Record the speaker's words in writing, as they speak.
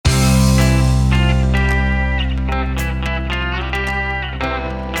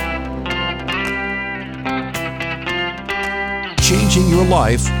changing your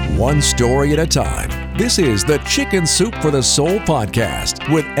life one story at a time. This is the Chicken Soup for the Soul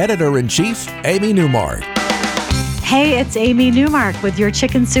podcast with Editor-in-Chief Amy Newmark. Hey, it's Amy Newmark with your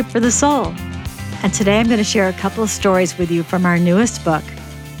Chicken Soup for the Soul. And today I'm going to share a couple of stories with you from our newest book,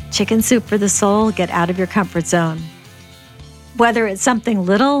 Chicken Soup for the Soul, Get Out of Your Comfort Zone. Whether it's something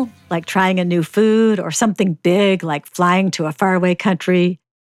little, like trying a new food, or something big, like flying to a faraway country,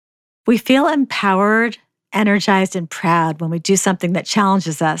 we feel empowered, energized, and proud when we do something that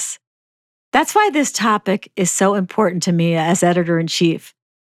challenges us. That's why this topic is so important to me as editor-in-chief.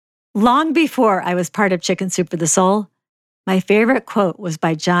 Long before I was part of Chicken Soup for the Soul, my favorite quote was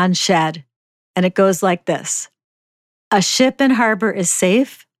by John Shedd, and it goes like this: "A ship in harbor is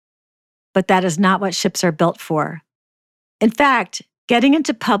safe, but that is not what ships are built for." In fact, getting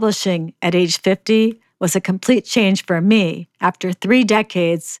into publishing at age 50 was a complete change for me after 3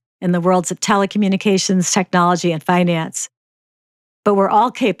 decades in the worlds of telecommunications, technology, and finance. But we're all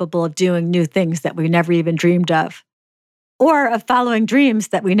capable of doing new things that we never even dreamed of, or of following dreams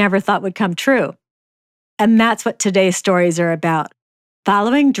that we never thought would come true. And that's what today's stories are about,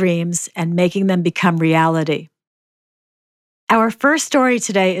 following dreams and making them become reality. Our first story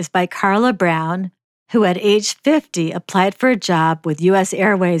today is by Carla Brown, who at age 50 applied for a job with U.S.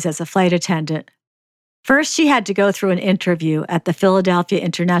 Airways as a flight attendant. First, she had to go through an interview at the Philadelphia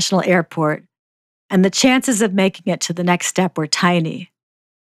International Airport, and the chances of making it to the next step were tiny.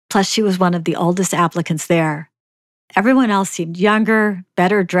 Plus, she was one of the oldest applicants there. Everyone else seemed younger,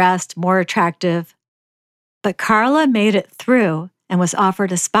 better dressed, more attractive. But Carla made it through and was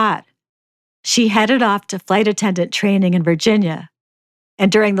offered a spot. She headed off to flight attendant training in Virginia.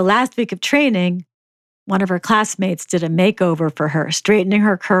 And during the last week of training, one of her classmates did a makeover for her, straightening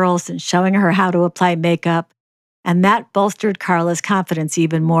her curls and showing her how to apply makeup, and that bolstered Carla's confidence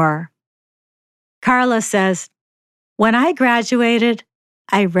even more. Carla says, "When I graduated,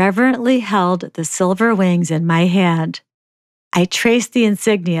 I reverently held the silver wings in my hand. I traced the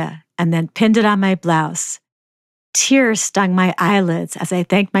insignia and then pinned it on my blouse. Tears stung my eyelids as I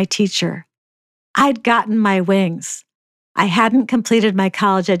thanked my teacher. I'd gotten my wings. I hadn't completed my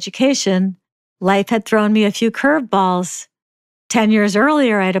college education. Life had thrown me a few curveballs. 10 years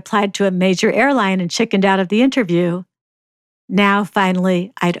earlier, I'd applied to a major airline and chickened out of the interview. Now,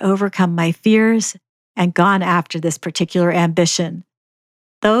 finally, I'd overcome my fears and gone after this particular ambition.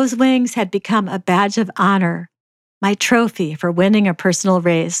 Those wings had become a badge of honor, my trophy for winning a personal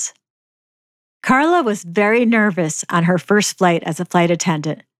race." Carla was very nervous on her first flight as a flight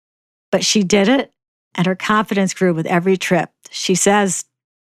attendant, but she did it, and her confidence grew with every trip. She says,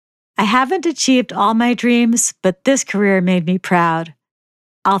 "I haven't achieved all my dreams, but this career made me proud.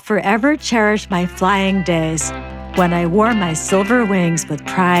 I'll forever cherish my flying days when I wore my silver wings with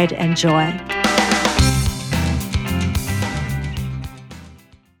pride and joy."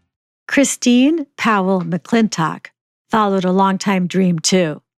 Christine Powell McClintock followed a longtime dream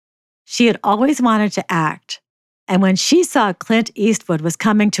too. She had always wanted to act, and when she saw Clint Eastwood was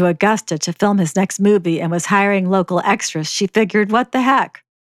coming to Augusta to film his next movie and was hiring local extras, she figured, what the heck?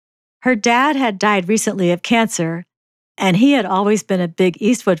 Her dad had died recently of cancer, and he had always been a big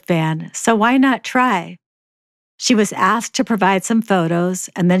Eastwood fan, so why not try? She was asked to provide some photos,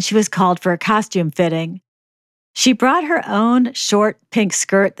 and then she was called for a costume fitting. She brought her own short pink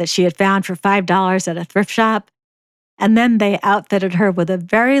skirt that she had found for $5 at a thrift shop, and then they outfitted her with a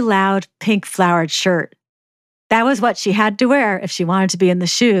very loud pink flowered shirt. That was what she had to wear if she wanted to be in the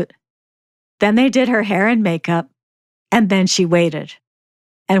shoot. Then they did her hair and makeup, and then she waited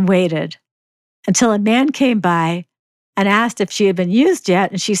and waited until a man came by and asked if she had been used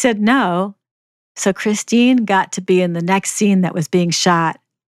yet, and she said no. So Christine got to be in the next scene that was being shot.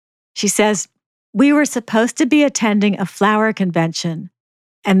 She says, "We were supposed to be attending a flower convention,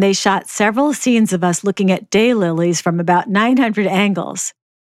 and they shot several scenes of us looking at daylilies from about 900 angles.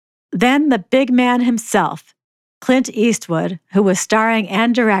 Then the big man himself, Clint Eastwood, who was starring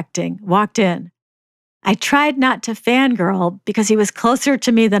and directing, walked in. I tried not to fangirl because he was closer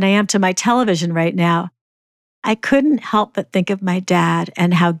to me than I am to my television right now. I couldn't help but think of my dad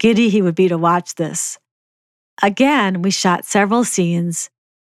and how giddy he would be to watch this. Again, we shot several scenes,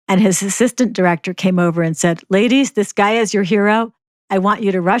 and his assistant director came over and said, 'Ladies, this guy is your hero. I want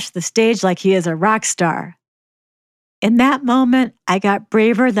you to rush the stage like he is a rock star.' In that moment, I got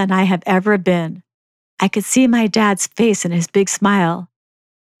braver than I have ever been. I could see my dad's face and his big smile.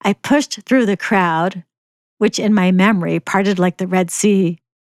 I pushed through the crowd, which in my memory parted like the Red Sea,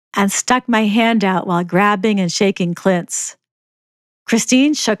 and stuck my hand out while grabbing and shaking Clint's.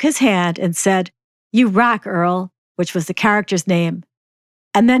 Christine shook his hand and said, 'You rock, Earl,' which was the character's name.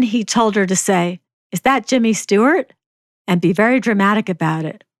 And then he told her to say, 'Is that Jimmy Stewart?' and be very dramatic about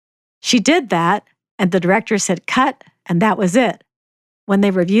it. She did that, and the director said cut, and that was it. When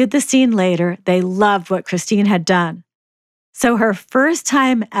they reviewed the scene later, they loved what Christine had done. So her first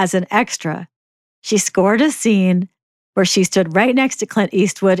time as an extra, she scored a scene where she stood right next to Clint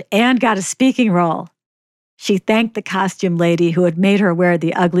Eastwood and got a speaking role. She thanked the costume lady who had made her wear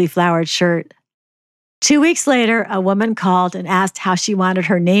the ugly flowered shirt. 2 weeks later, a woman called and asked how she wanted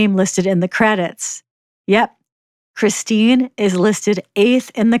her name listed in the credits. Yep, Christine is listed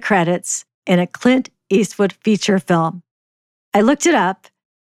 8th in the credits in a Clint Eastwood feature film. I looked it up,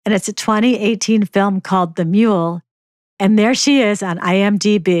 and it's a 2018 film called The Mule, and there she is on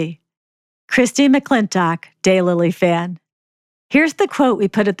IMDb. Christy McClintock, Daylily fan. Here's the quote we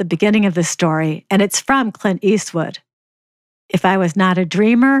put at the beginning of the story, and it's from Clint Eastwood. "If I was not a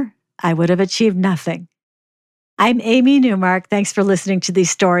dreamer, I would have achieved nothing." I'm Amy Newmark. Thanks for listening to these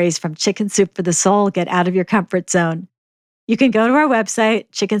stories from Chicken Soup for the Soul. Get out of your comfort zone. You can go to our website,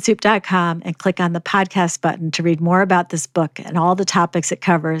 chickensoup.com, and click on the podcast button to read more about this book and all the topics it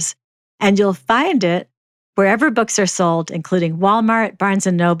covers. And you'll find it wherever books are sold, including Walmart, Barnes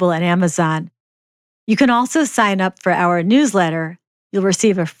 & Noble, and Amazon. You can also sign up for our newsletter. You'll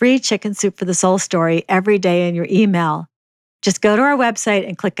receive a free Chicken Soup for the Soul story every day in your email. Just go to our website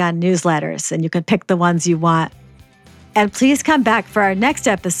and click on newsletters, and you can pick the ones you want. And please come back for our next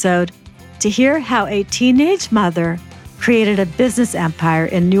episode to hear how a teenage mother created a business empire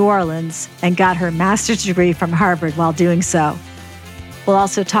in New Orleans and got her master's degree from Harvard while doing so. We'll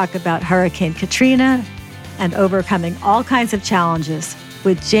also talk about Hurricane Katrina and overcoming all kinds of challenges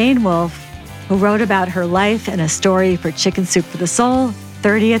with Jane Wolfe, who wrote about her life in a story for Chicken Soup for the Soul,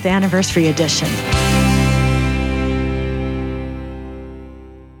 30th Anniversary Edition.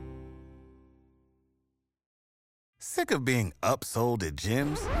 Sick of being upsold at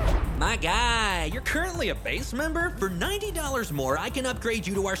gyms? My guy, you're currently a base member? For $90 more, I can upgrade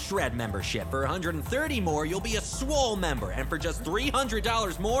you to our Shred membership. For $130 more, you'll be a Swole member. And for just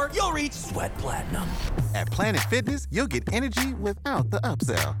 $300 more, you'll reach Sweat Platinum. At Planet Fitness, you'll get energy without the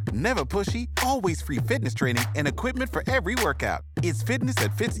upsell. Never pushy, always free fitness training and equipment for every workout. It's fitness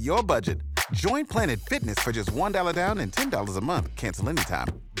that fits your budget. Join Planet Fitness for just $1 down and $10 a month. Cancel anytime.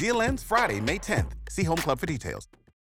 Deal ends Friday, May 10th. See Home Club for details.